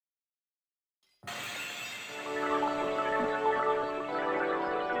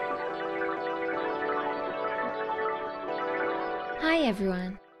Hey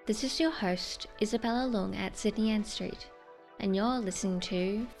everyone, this is your host Isabella Long at Sydney Ann Street, and you're listening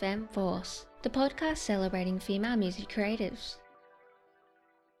to Femme Force, the podcast celebrating female music creatives.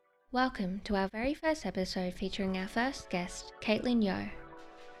 Welcome to our very first episode featuring our first guest, Caitlin Yeo.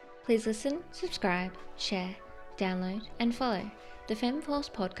 Please listen, subscribe, share, download, and follow the Femme Force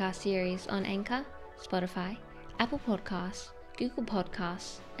podcast series on Anchor, Spotify, Apple Podcasts, Google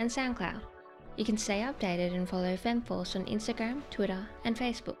Podcasts, and SoundCloud. You can stay updated and follow FemForce on Instagram, Twitter, and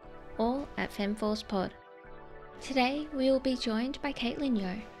Facebook, all at FemForcePod. Today, we will be joined by Caitlin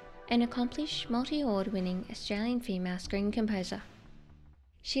Yeo, an accomplished multi-award-winning Australian female screen composer.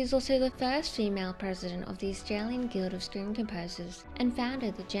 She is also the first female president of the Australian Guild of Screen Composers and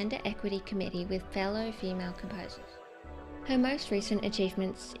founded the Gender Equity Committee with fellow female composers. Her most recent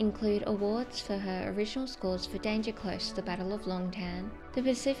achievements include awards for her original scores for Danger Close, The Battle of Longtan, The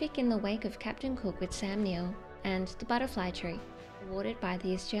Pacific in the Wake of Captain Cook with Sam Neill, and The Butterfly Tree, awarded by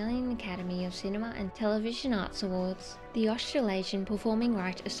the Australian Academy of Cinema and Television Arts Awards, the Australasian Performing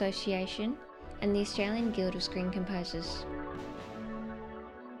Rights Association, and the Australian Guild of Screen Composers.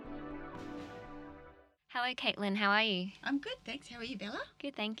 Hello Caitlin, how are you? I'm good, thanks. How are you, Bella?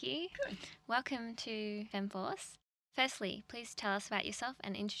 Good, thank you. Good. Welcome to FemForce. Firstly, please tell us about yourself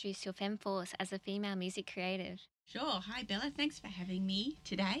and introduce your FemForce as a female music creative. Sure. Hi, Bella. Thanks for having me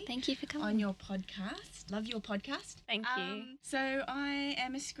today. Thank you for coming. On your podcast. Love your podcast. Thank you. So I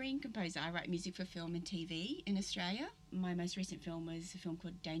am a screen composer. I write music for film and TV in Australia. My most recent film was a film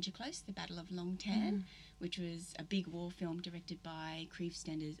called Danger Close, The Battle of Longtan, which was a big war film directed by Creve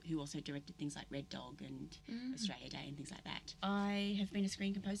Stenders, who also directed things like Red Dog and Australia Day and things like that. I have been a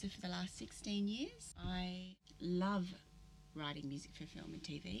screen composer for the last 16 years. I love writing music for film and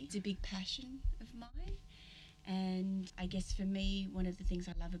TV. It's a big passion of mine. And I guess for me, one of the things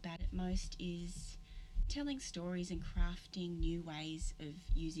I love about it most is telling stories and crafting new ways of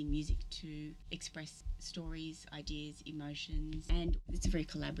using music to express stories, ideas, emotions. And it's a very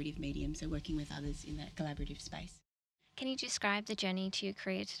collaborative medium, so working with others in that collaborative space. Can you describe the journey to your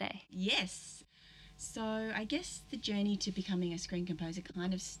career today? Yes. So I guess the journey to becoming a screen composer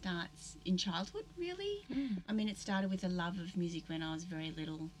kind of starts in childhood, really. I mean, it started with a love of music when I was very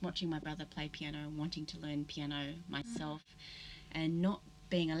little, watching my brother play piano and wanting to learn piano myself and not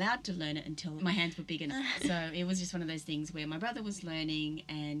being allowed to learn it until my hands were big enough. So it was just one of those things where my brother was learning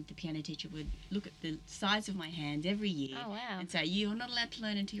and the piano teacher would look at the size of my hands every year and say, you're not allowed to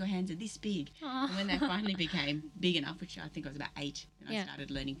learn until your hands are this big. And when they finally became big enough, which I think I was about 8, and I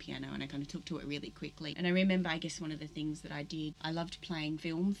started learning piano and I kind of took to it really quickly. And I remember, I guess, one of the things that I did, I loved playing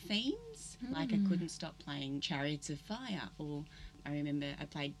film themes. Like I couldn't stop playing Chariots of Fire, or I remember I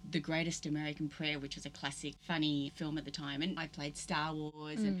played The Greatest American Prayer, which was a classic, funny film at the time. And I played Star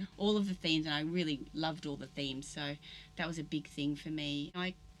Wars and all of the themes, and I really loved all the themes. So that was a big thing for me.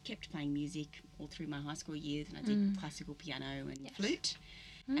 I kept playing music all through my high school years, and I did classical piano and flute.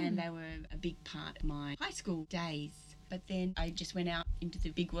 And they were a big part of my high school days. But then I just went out into the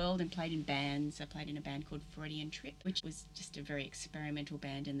big world and played in bands. I played in a band called Freudian Trip, which was just a very experimental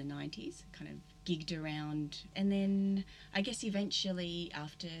band in the 90s, kind of gigged around. And then I guess eventually,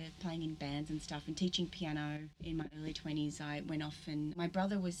 after playing in bands and stuff and teaching piano in my early 20s, I went off, and my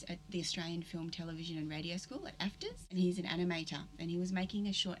brother was at the Australian Film, Television and Radio School at AFTRS, and he's an animator, and he was making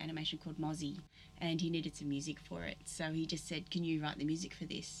a short animation called Mozzie, and he needed some music for it. So he just said, can you write the music for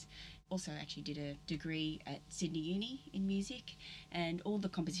this? Also actually did a degree at Sydney Uni in music, and all the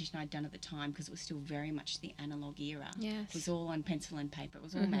composition I'd done at the time, because it was still very much the analogue era, was all on pencil and paper. It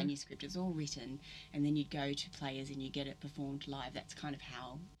was all manuscript, it was all written, and then you'd go to players and you'd get it performed live. That's kind of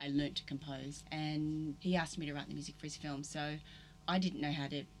how I learnt to compose. And he asked me to write the music for his film, so I didn't know how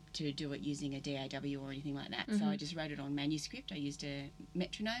to do it using a DAW or anything like that. So I just wrote it on manuscript. I used a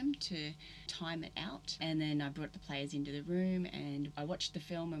metronome to time it out, and then I brought the players into the room and I watched the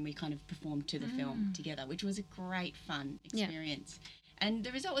film and we kind of performed to the film together, which was a great fun experience. And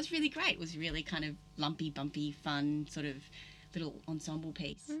the result was really great. It was really kind of lumpy, bumpy, fun, sort of little ensemble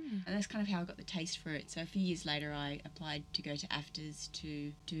piece. And that's kind of how I got the taste for it. So a few years later I applied to go to AFTRS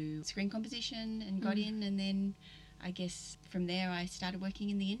to do screen composition and got in, and then I guess from there I started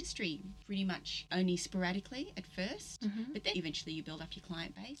working in the industry, pretty much only sporadically at first, but then eventually you build up your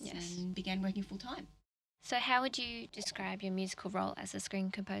client base and began working full time. So how would you describe your musical role as a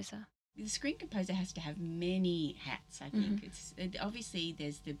screen composer? The screen composer has to have many hats, I think. Obviously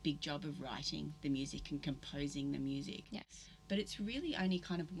there's the big job of writing the music and composing the music, but it's really only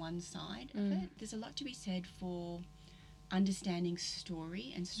kind of one side of it. There's a lot to be said for understanding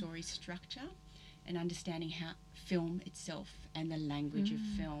story and story structure, and understanding how film itself and the language of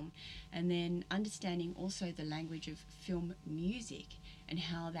film, and then understanding also the language of film music and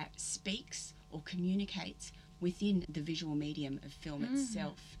how that speaks or communicates within the visual medium of film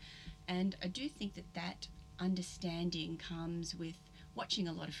itself. And I do think that that understanding comes with watching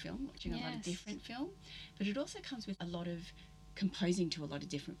a lot of film, watching a lot of different film, but it also comes with a lot of composing to a lot of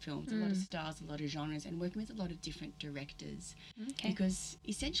different films, a lot of styles, a lot of genres, and working with a lot of different directors. Because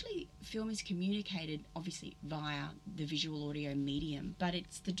essentially film is communicated obviously via the visual audio medium, but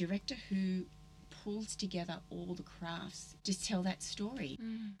it's the director who pulls together all the crafts to tell that story.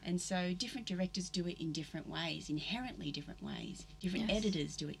 And so different directors do it in different ways, inherently different ways. Different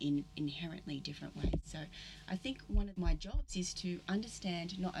editors do it in inherently different ways. So I think one of my jobs is to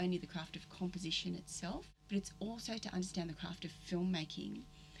understand not only the craft of composition itself, but it's also to understand the craft of filmmaking,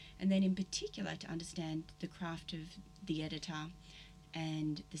 and then in particular to understand the craft of the editor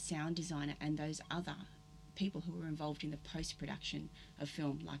and the sound designer and those other people who are involved in the post-production of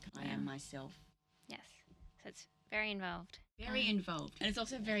film, like I am myself. Yes, so it's very involved. Very involved. And it's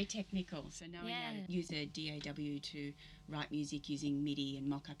also very technical. So knowing how to use a DAW to write music using MIDI and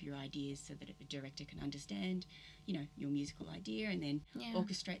mock up your ideas so that a director can understand, you know, your musical idea, and then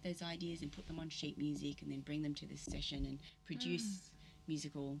orchestrate those ideas and put them on sheet music and then bring them to this session and produce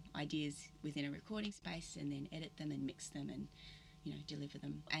musical ideas within a recording space and then edit them and mix them and, you know, deliver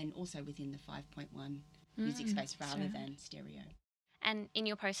them. And also within the 5.1 music space rather than stereo. And in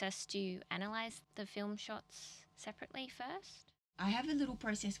your process, do you analyse the film shots separately first? I have a little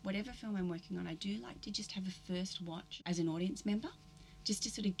process. Whatever film I'm working on, I do like to just have a first watch as an audience member, just to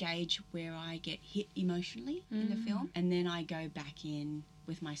sort of gauge where I get hit emotionally in the film. And then I go back in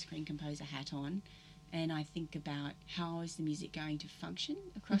with my screen composer hat on and I think about how is the music going to function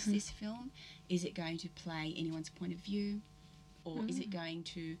across this film? Is it going to play anyone's point of view? Or is it going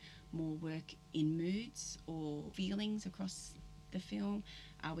to more work in moods or feelings across the film?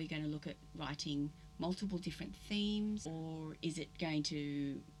 Are we going to look at writing multiple different themes, or is it going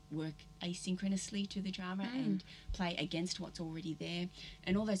to work asynchronously to the drama and play against what's already there?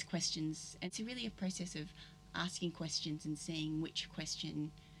 And all those questions. It's really a process of asking questions and seeing which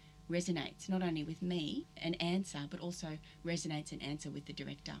question resonates not only with me, an answer, but also resonates an answer with the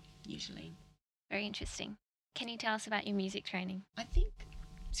director usually. Very interesting. Can you tell us about your music training? I think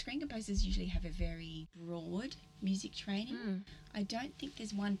screen composers usually have a very broad music training. I don't think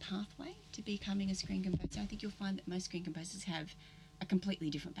there's one pathway to becoming a screen composer. I think you'll find that most screen composers have a completely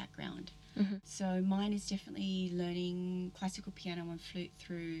different background. So mine is definitely learning classical piano and flute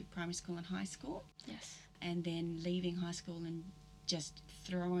through primary school and high school. Yes. And then leaving high school and just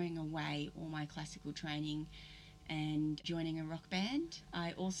throwing away all my classical training and joining a rock band.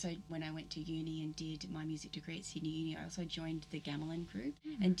 I also, when I went to uni and did my music degree at Sydney Uni, I also joined the Gamelan group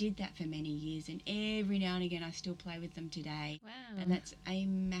and did that for many years, and every now and again I still play with them today. Wow. And that's a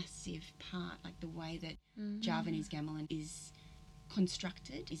massive part, like the way that Javanese Gamelan is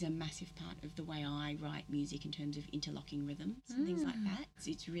constructed is a massive part of the way I write music in terms of interlocking rhythms and things like that.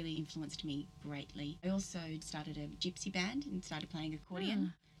 It's really influenced me greatly. I also started a gypsy band and started playing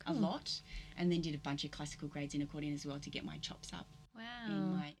accordion. Cool. A lot, and then did a bunch of classical grades in accordion as well to get my chops up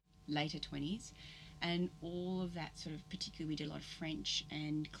in my later 20s. And all of that sort of, particularly we did a lot of French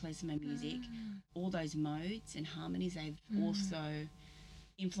and klezmer music, all those modes and harmonies, they've also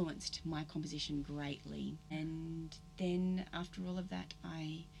influenced my composition greatly. And then after all of that,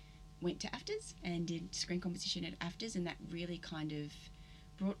 I went to AFTRS and did screen composition at AFTRS, and that really kind of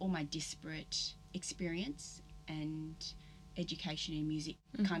brought all my disparate experience and education in music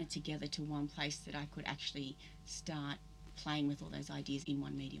kind of together to one place that I could actually start playing with all those ideas in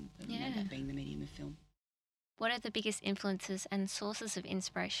one medium, that being the medium of film. What are the biggest influences and sources of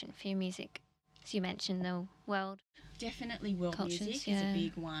inspiration for your music? So you mentioned the world. Definitely world cultures, music is a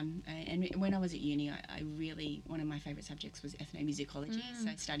big one. And when I was at uni, I really, one of my favourite subjects was ethnomusicology, so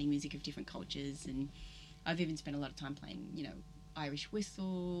studying music of different cultures. And I've even spent a lot of time playing, you know, Irish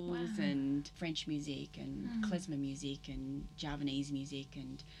whistles and French music and klezmer music and Javanese music,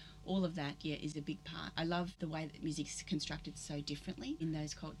 and all of that is a big part. I love the way that music is constructed so differently in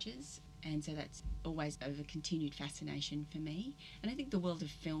those cultures, and so that's always of a continued fascination for me. And I think the world of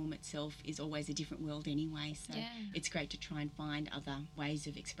film itself is always a different world anyway, so it's great to try and find other ways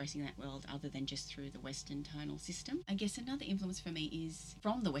of expressing that world other than just through the Western tonal system. I guess another influence for me is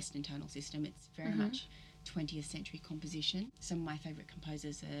from the Western tonal system. It's very much 20th century composition. Some of my favourite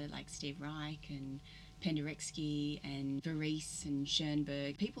composers are like Steve Reich and Penderecki and Varese and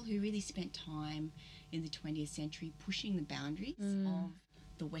Schoenberg, people who really spent time in the 20th century pushing the boundaries of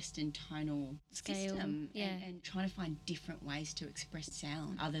the Western tonal Scale, system yeah. and trying to find different ways to express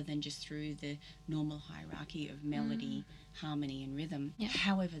sound other than just through the normal hierarchy of melody, harmony and rhythm. Yeah.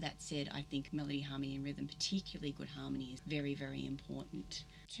 However, that said, I think melody, harmony and rhythm, particularly good harmony, is very, very important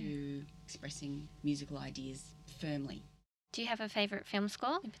to expressing musical ideas firmly. Do you have a favourite film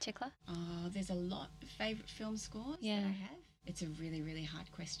score in particular? There's a lot of favourite film scores Yeah. that I have. It's a really, really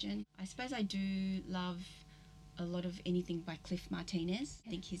hard question. I suppose I do love a lot of anything by Cliff Martinez. I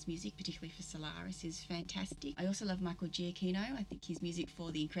think his music, particularly for Solaris, is fantastic. I also love Michael Giacchino. I think his music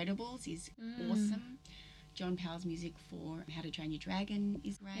for The Incredibles is awesome. John Powell's music for How to Train Your Dragon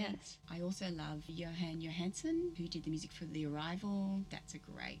is great. Yes. I also love Johan Johansson, who did the music for The Arrival. That's a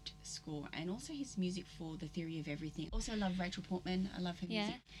great score. And also his music for The Theory of Everything. Also love Rachel Portman. I love her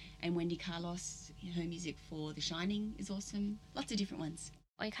music. And Wendy Carlos, her music for The Shining is awesome. Lots of different ones.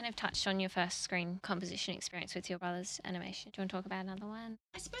 Well, you kind of touched on your first screen composition experience with your brother's animation. Do you want to talk about another one?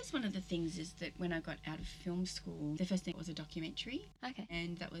 I suppose one of the things is that when I got out of film school, the first thing was a documentary. Okay.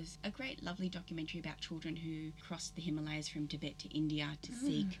 And that was a great, lovely documentary about children who crossed the Himalayas from Tibet to India to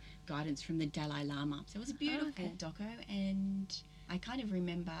seek guidance from the Dalai Lama. So it was a beautiful doco, and I kind of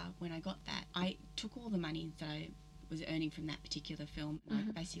remember when I got that, I took all the money that I was earning from that particular film, and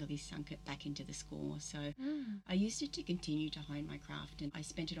I basically sunk it back into the score. So I used it to continue to hone my craft, and I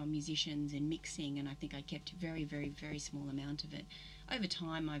spent it on musicians and mixing, and I think I kept a very, very, very small amount of it. Over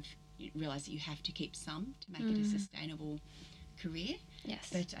time, I've realised that you have to keep some to make it a sustainable career. Yes.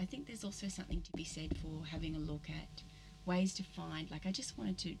 But I think there's also something to be said for having a look at ways to find, like I just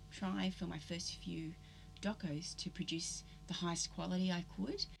wanted to try for my first few docos to produce the highest quality I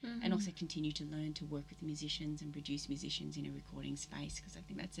could, and also continue to learn to work with musicians and produce musicians in a recording space, because I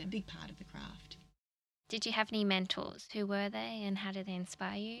think that's a big part of the craft. Did you have any mentors? Who were they and how did they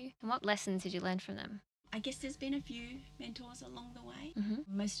inspire you? And what lessons did you learn from them? I guess there's been a few mentors along the way.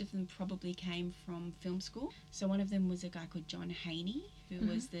 Most of them probably came from film school. So one of them was a guy called John Haney, who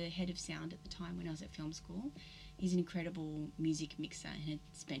was the head of sound at the time when I was at film school. He's an incredible music mixer and had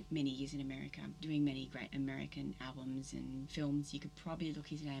spent many years in America doing many great American albums and films. You could probably look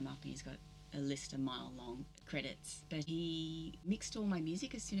his name up and he's got a list a mile long credits. But he mixed all my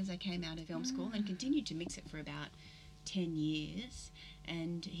music as soon as I came out of film school and continued to mix it for about 10 years.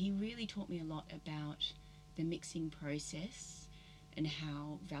 And he really taught me a lot about the mixing process and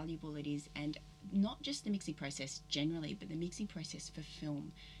how valuable it is, and not just the mixing process generally, but the mixing process for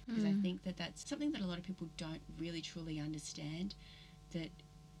film, because I think that that's something that a lot of people don't really truly understand, that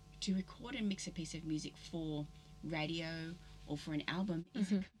to record and mix a piece of music for radio or for an album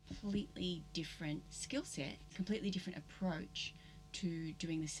is a completely different skill set, completely different approach to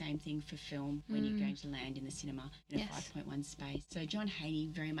doing the same thing for film when you're going to land in the cinema in a 5.1 space. So John Haney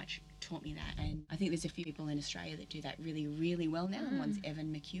very much taught me that, and I think there's a few people in Australia that do that really, really well now. One's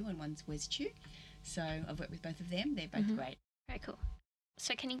Evan McHugh and one's Wes Chu. So I've worked with both of them. They're both great. Very cool.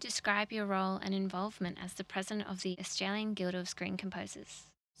 So can you describe your role and involvement as the president of the Australian Guild of Screen Composers?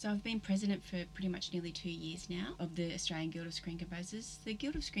 So I've been president for pretty much nearly 2 years now of the Australian Guild of Screen Composers. The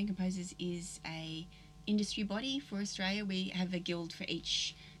Guild of Screen Composers is a industry body for Australia. We have a guild for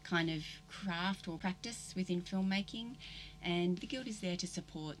each kind of craft or practice within filmmaking, and the guild is there to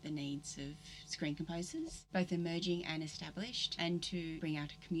support the needs of screen composers, both emerging and established, and to bring out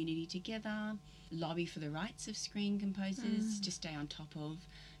a community together, lobby for the rights of screen composers, to stay on top of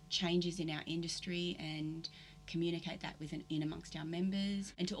changes in our industry and communicate that in amongst our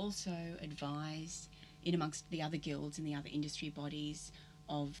members, and to also advise in amongst the other guilds and the other industry bodies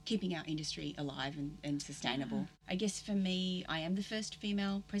of keeping our industry alive and sustainable. I guess for me, I am the first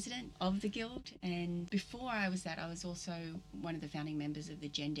female president of the guild, and before I was that, I was also one of the founding members of the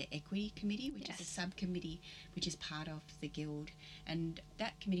Gender Equity Committee, which is a subcommittee which is part of the guild, and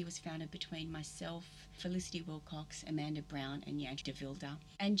that committee was founded between myself, Felicity Wilcox, Amanda Brown and Yanch de Vilda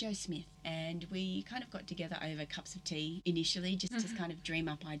and Joe Smith, and we kind of got together over cups of tea initially just to kind of dream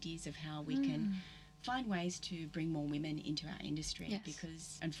up ideas of how we can find ways to bring more women into our industry,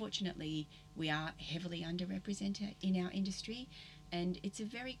 because unfortunately we are heavily underrepresented in our industry, and it's a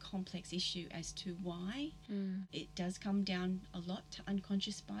very complex issue as to why. It does come down a lot to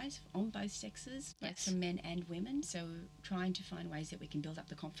unconscious bias on both sexes, both for men and women, so trying to find ways that we can build up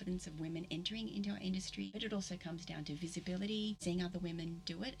the confidence of women entering into our industry. But it also comes down to visibility. Seeing other women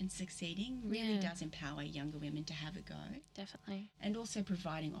do it and succeeding really does empower younger women to have a go. Definitely. And also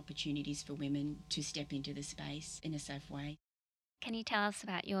providing opportunities for women to step into the space in a safe way. Can you tell us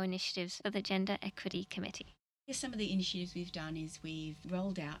about your initiatives for the Gender Equity Committee? Some of the initiatives we've done is we've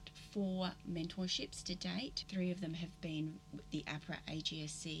rolled out 4 mentorships to date. 3 of them have been the APRA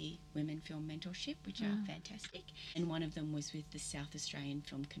AGSC Women Film Mentorship, which are fantastic, and one of them was with the South Australian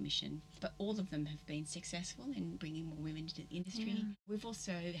Film Commission. But all of them have been successful in bringing more women into the industry. We've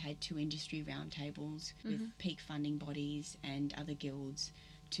also had 2 industry roundtables with peak funding bodies and other guilds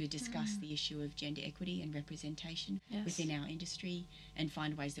to discuss the issue of gender equity and representation within our industry and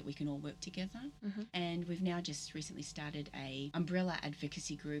find ways that we can all work together. And we've now just recently started a umbrella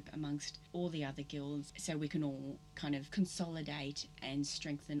advocacy group amongst all the other guilds so we can all kind of consolidate and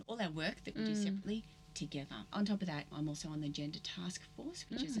strengthen all our work that we do separately together. On top of that, I'm also on the Gender Task Force,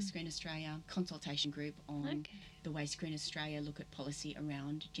 which is a Screen Australia consultation group on the way Screen Australia look at policy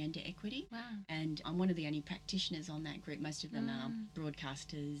around gender equity. And I'm one of the only practitioners on that group. Most of them are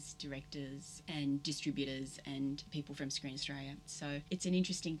broadcasters, directors and distributors and people from Screen Australia. So it's an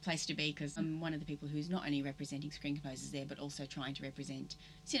interesting place to be because I'm one of the people who's not only representing screen composers there but also trying to represent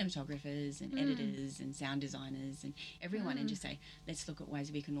cinematographers and editors and sound designers and everyone and just say, let's look at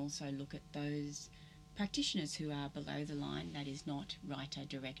ways we can also look at those practitioners who are below the line, that is not writer,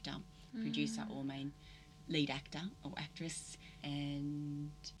 director, producer or main lead actor or actress,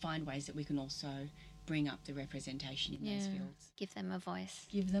 and find ways that we can also bring up the representation in those fields. Give them a voice.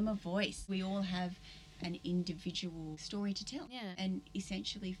 Give them a voice. We all have an individual story to tell. And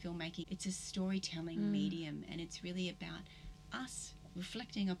essentially filmmaking, it's a storytelling medium, and it's really about us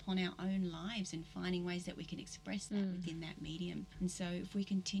reflecting upon our own lives and finding ways that we can express that within that medium. And so if we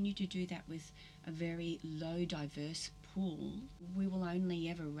continue to do that with a very low diverse pool, we will only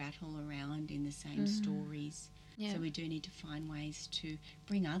ever rattle around in the same stories. So we do need to find ways to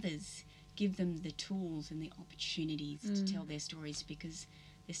bring others, give them the tools and the opportunities to tell their stories, because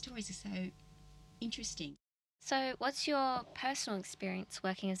their stories are so interesting. So what's your personal experience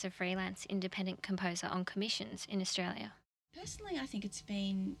working as a freelance independent composer on commissions in Australia? Personally, I think it's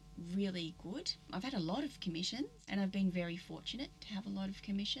been really good. I've had a lot of commissions and I've been very fortunate to have a lot of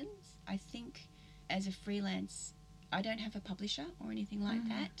commissions. I think as a freelance, I don't have a publisher or anything like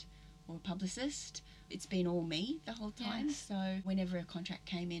that, or a publicist. It's been all me the whole time. So whenever a contract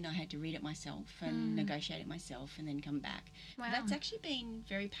came in, I had to read it myself and negotiate it myself and then come back. That's actually been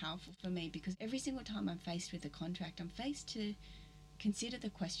very powerful for me, because every single time I'm faced with a contract, I'm faced to consider the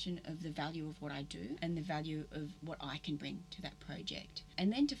question of the value of what I do and the value of what I can bring to that project.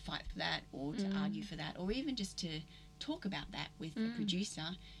 And then to fight for that, or to argue for that, or even just to talk about that with a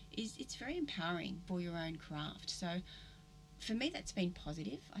producer, it's very empowering for your own craft. So for me, that's been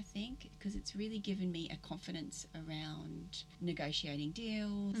positive, I think, because it's really given me a confidence around negotiating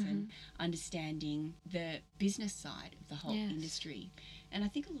deals and understanding the business side of the whole industry. And I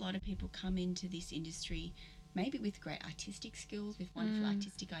think a lot of people come into this industry maybe with great artistic skills, with wonderful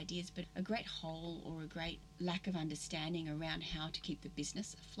artistic ideas, but a great hole or a great lack of understanding around how to keep the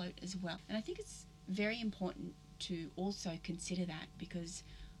business afloat as well. And I think it's very important to also consider that, because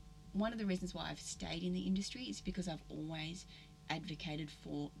one of the reasons why I've stayed in the industry is because I've always advocated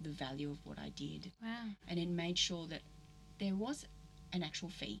for the value of what I did. And it made sure that there was an actual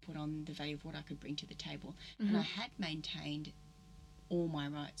fee put on the value of what I could bring to the table. And I had maintained all my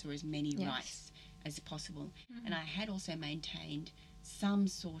rights, or as many rights as possible. And I had also maintained some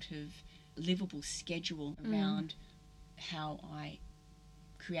sort of livable schedule around how I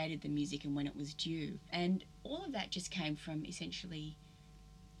created the music and when it was due. And all of that just came from essentially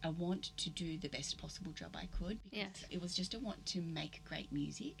a want to do the best possible job I could, because it was just a want to make great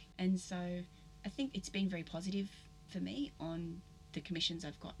music. And so I think it's been very positive for me on the commissions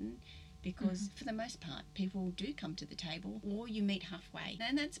I've gotten, because for the most part, people do come to the table, or you meet halfway.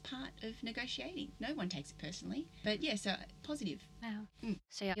 And that's part of negotiating. No one takes it personally. But so positive.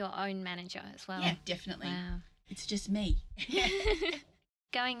 So you're your own manager as well? Yeah, definitely. It's just me.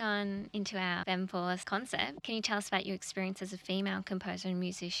 Going on into our FemForce concept, can you tell us about your experience as a female composer and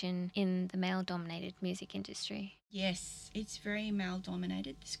musician in the male-dominated music industry? Yes, it's very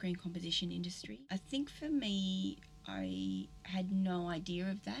male-dominated, the screen composition industry. I think for me, I had no idea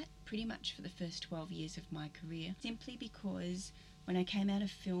of that pretty much for the first 12 years of my career, simply because when I came out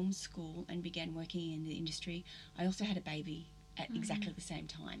of film school and began working in the industry, I also had a baby at exactly the same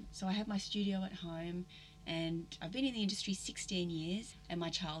time. So I have my studio at home, and I've been in the industry 16 years, and my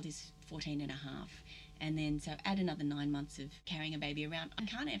child is 14 and a half. And then so add another 9 months of carrying a baby around. I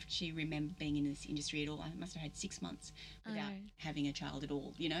can't actually remember being in this industry at all. I must have had 6 months without having a child at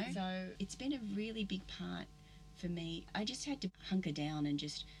all, you know? So it's been a really big part for me. I just had to hunker down and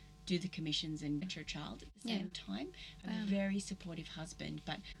just do the commissions and nurture a child at the same time. I have a very supportive husband,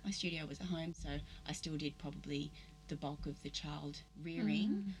 but my studio was at home, so I still did probably the bulk of the child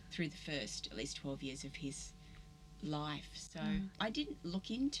rearing through the first at least 12 years of his life. So I didn't look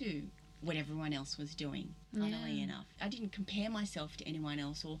into what everyone else was doing, funnily enough. I didn't compare myself to anyone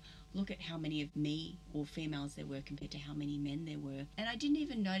else or look at how many of me or females there were compared to how many men there were. And I didn't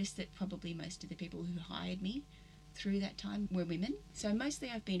even notice that probably most of the people who hired me through that time were women. So mostly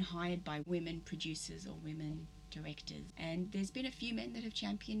I've been hired by women producers or women directors. And there's been a few men that have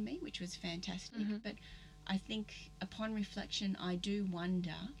championed me, which was fantastic. But I think upon reflection, I do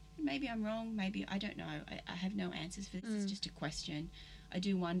wonder, maybe I'm wrong, maybe I don't know. I have no answers for this. It's just a question. I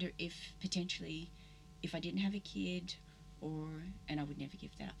do wonder if potentially, if I didn't have a kid, and I would never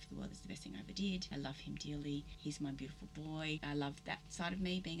give that up for the world. It's the best thing I ever did. I love him dearly. He's my beautiful boy. I love that side of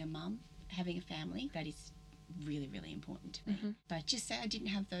me, being a mum, having a family. That is really, really important to me. But just say I didn't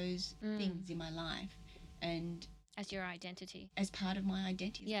have those things in my life, and as your identity, as part of my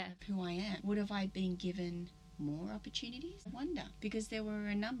identity, of who I am, would have I been given more opportunities? I wonder, because there were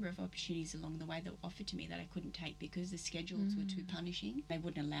a number of opportunities along the way that were offered to me that I couldn't take because the schedules were too punishing. They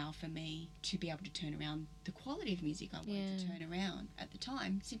wouldn't allow for me to be able to turn around the quality of music I wanted to turn around at the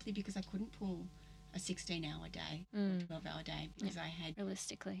time, simply because I couldn't pull a 16-hour day or a 12-hour day because I had...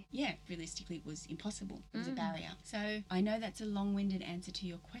 realistically it was impossible. It was a barrier. So I know that's a long-winded answer to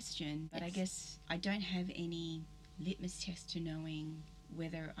your question, but I guess I don't have any litmus test to knowing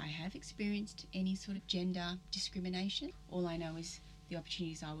whether I have experienced any sort of gender discrimination. All I know is the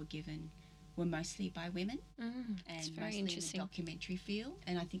opportunities I were given were mostly by women and mostly in the documentary field.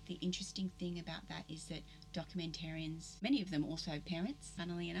 And I think the interesting thing about that is that documentarians, many of them also parents,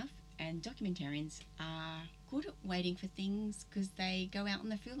 funnily enough, and documentarians are good at waiting for things because they go out in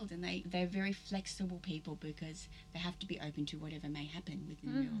the field and they're very flexible people because they have to be open to whatever may happen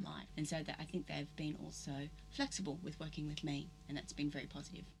within real life. And so that I think they've been also flexible with working with me, and that's been very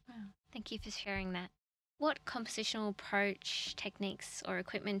positive. Wow. Thank you for sharing that. What compositional approach, techniques or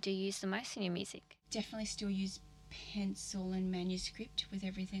equipment do you use the most in your music? Definitely still use pencil and manuscript with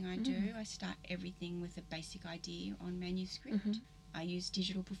everything I do. I start everything with a basic idea on manuscript. I use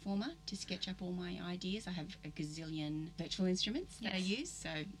Digital Performer to sketch up all my ideas. I have a gazillion virtual instruments that I use, so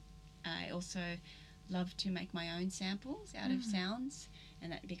I also love to make my own samples out of sounds, and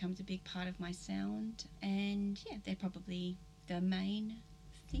that becomes a big part of my sound. And yeah, they're probably the main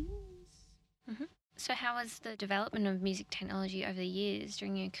things. So how has the development of music technology over the years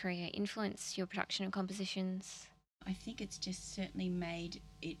during your career influenced your production and compositions? I think it's just certainly made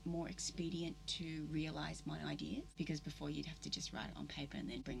it more expedient to realise my ideas, because before you'd have to just write it on paper and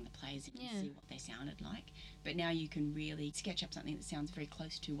then bring the players in and see what they sounded like. But now you can really sketch up something that sounds very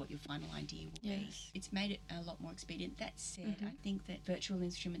close to what your final idea will be. It's made it a lot more expedient. That said, I think that virtual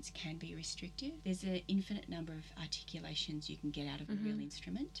instruments can be restrictive. There's an infinite number of articulations you can get out of a real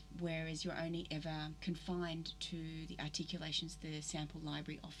instrument, whereas you're only ever confined to the articulations the sample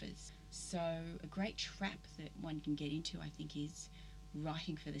library offers. So a great trap that one can get into, I think, is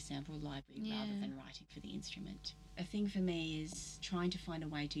writing for the sample library rather than writing for the instrument. A thing for me is trying to find a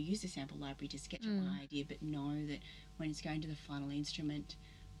way to use the sample library to sketch up my idea, but know that when it's going to the final instrument,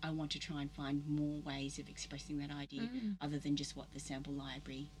 I want to try and find more ways of expressing that idea other than just what the sample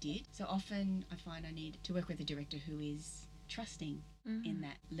library did. So often I find I need to work with a director who is trusting in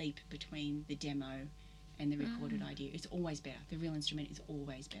that leap between the demo and the recorded idea. It's always better. The real instrument is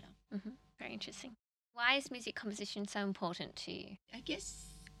always better. Very interesting. Why is music composition so important to you? I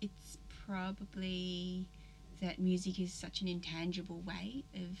guess it's probably that music is such an intangible way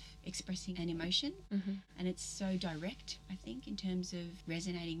of expressing an emotion, and it's so direct, I think, in terms of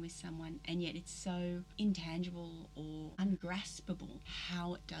resonating with someone, and yet it's so intangible or ungraspable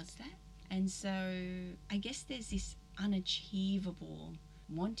how it does that. And so I guess there's this unachievable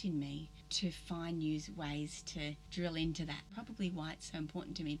want in me to find new ways to drill into that. Probably why it's so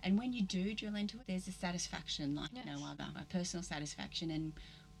important to me. And when you do drill into it, there's a satisfaction like no other, a personal satisfaction, and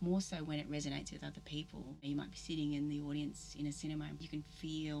more so when it resonates with other people. You might be sitting in the audience in a cinema, you can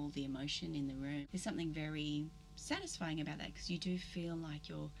feel the emotion in the room. There's something very satisfying about that, because you do feel like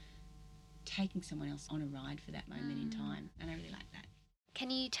you're taking someone else on a ride for that moment in time, and I really like that. Can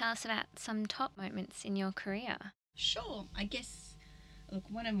you tell us about some top moments in your career? Sure. I guess, look,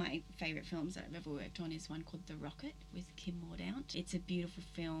 one of my favourite films that I've ever worked on is one called The Rocket with Kim Mordaunt. It's a beautiful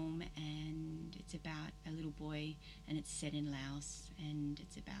film, and it's about a little boy, and it's set in Laos, and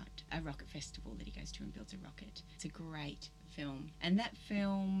it's about a rocket festival that he goes to and builds a rocket. It's a great film, and that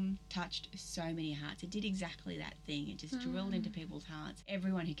film touched so many hearts. It did exactly that thing. It just drilled into people's hearts.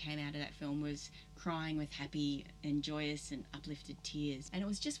 Everyone who came out of that film was crying with happy and joyous and uplifted tears, and it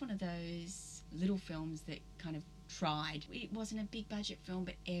was just one of those little films that kind of tried. It wasn't a big budget film,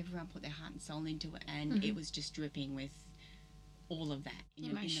 but everyone put their heart and soul into it, and it was just dripping with all of that in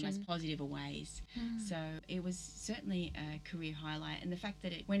the most Emotion. positive of ways. So it was certainly a career highlight, and the fact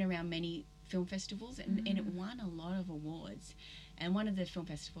that it went around many film festivals and it won a lot of awards. And one of the film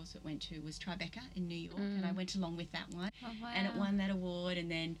festivals it went to was Tribeca in New York, and I went along with that one. Oh, wow. And it won that award, and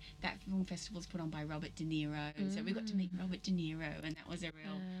then that film festival was put on by Robert De Niro, so we got to meet Robert De Niro, and that was a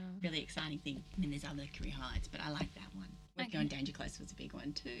really exciting thing. I mean, there's other career highlights, but I like that one. Working on Danger Close was a big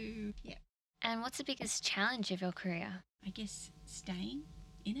one too. Yeah. And what's the biggest challenge of your career? I guess staying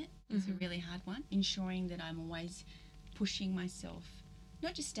in it is a really hard one. Ensuring that I'm always pushing myself,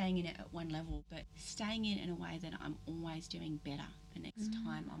 not just staying in it at one level, but staying in a way that I'm always doing better the next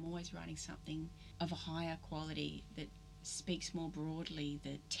time. I'm always writing something of a higher quality that speaks more broadly,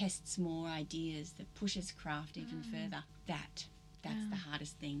 that tests more ideas, that pushes craft even further. That's the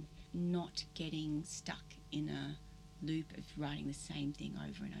hardest thing, not getting stuck in a loop of writing the same thing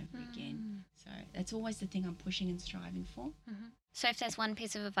over and over again. So that's always the thing I'm pushing and striving for. So if there's one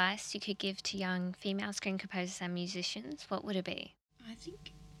piece of advice you could give to young female screen composers and musicians, what would it be? I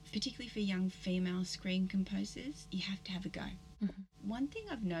think particularly for young female screen composers, you have to have a go. One thing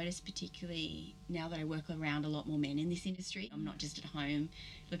I've noticed, particularly now that I work around a lot more men in this industry, I'm not just at home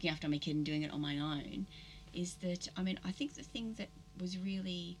looking after my kid and doing it on my own, is that, I think the thing that was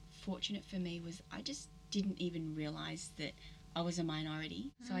really fortunate for me was I just didn't even realise that I was a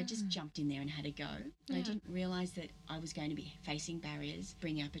minority, so I just jumped in there and had a go. I didn't realise that I was going to be facing barriers,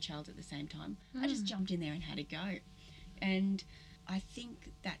 bringing up a child at the same time. I just jumped in there and had a go. And I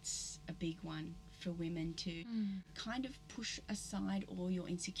think that's a big one for women to kind of push aside all your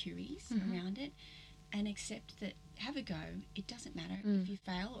insecurities around it and accept that, have a go. It doesn't matter if you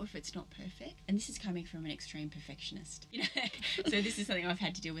fail or if it's not perfect. And this is coming from an extreme perfectionist, So this is something I've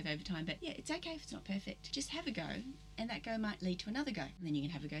had to deal with over time. But yeah, it's okay if it's not perfect. Just have a go, and that go might lead to another go. And then you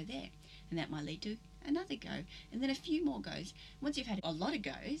can have a go there, and that might lead to another go, and then a few more goes. Once you've had a lot of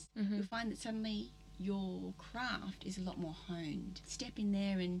goes, you'll find that suddenly your craft is a lot more honed. Step in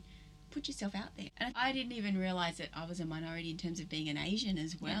there and put yourself out there. And I didn't even realise that I was a minority in terms of being an Asian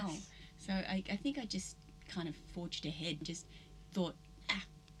as well. Yes. So I think I just kind of forged ahead, just thought,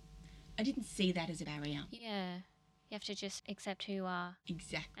 I didn't see that as a barrier. Yeah. You have to just accept who you are.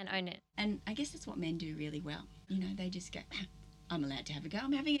 Exactly. And own it. And I guess that's what men do really well. They just go, I'm allowed to have a go.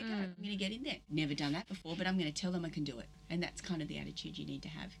 I'm having a go. I'm going to get in there. Never done that before, but I'm going to tell them I can do it. And that's kind of the attitude you need to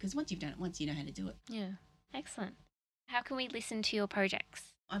have, because once you've done it once, you know how to do it. Yeah. Excellent. How can we listen to your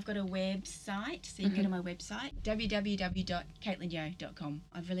projects? I've got a website, so you can go to my website, www.caitlinyo.com.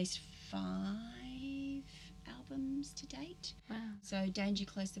 I've released 5 albums to date. Wow. So Danger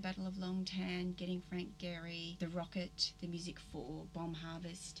Close, The Battle of Long Tan, Getting Frank Gehry, The Rocket, the music for Bomb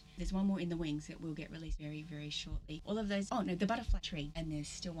Harvest. There's one more in the wings that will get released very, very shortly. All of those, The Butterfly Tree. And there's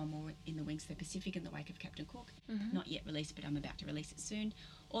still one more in the wings, The Pacific in the Wake of Captain Cook. Not yet released, but I'm about to release it soon.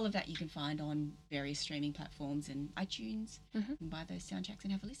 All of that you can find on various streaming platforms and iTunes. You can buy those soundtracks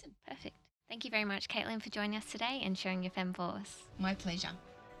and have a listen. Perfect. Thank you very much, Caitlin, for joining us today and sharing your femme force. My pleasure.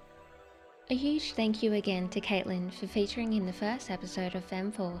 A huge thank you again to Caitlin for featuring in the first episode of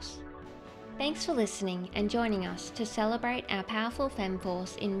Femme Force. Thanks for listening and joining us to celebrate our powerful femme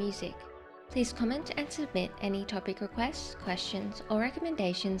force in music. Please comment and submit any topic requests, questions, or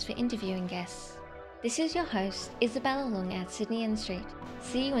recommendations for interviewing guests. This is your host, Isabella Long at Sydney and Street.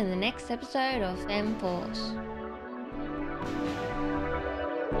 See you in the next episode of Femme Force.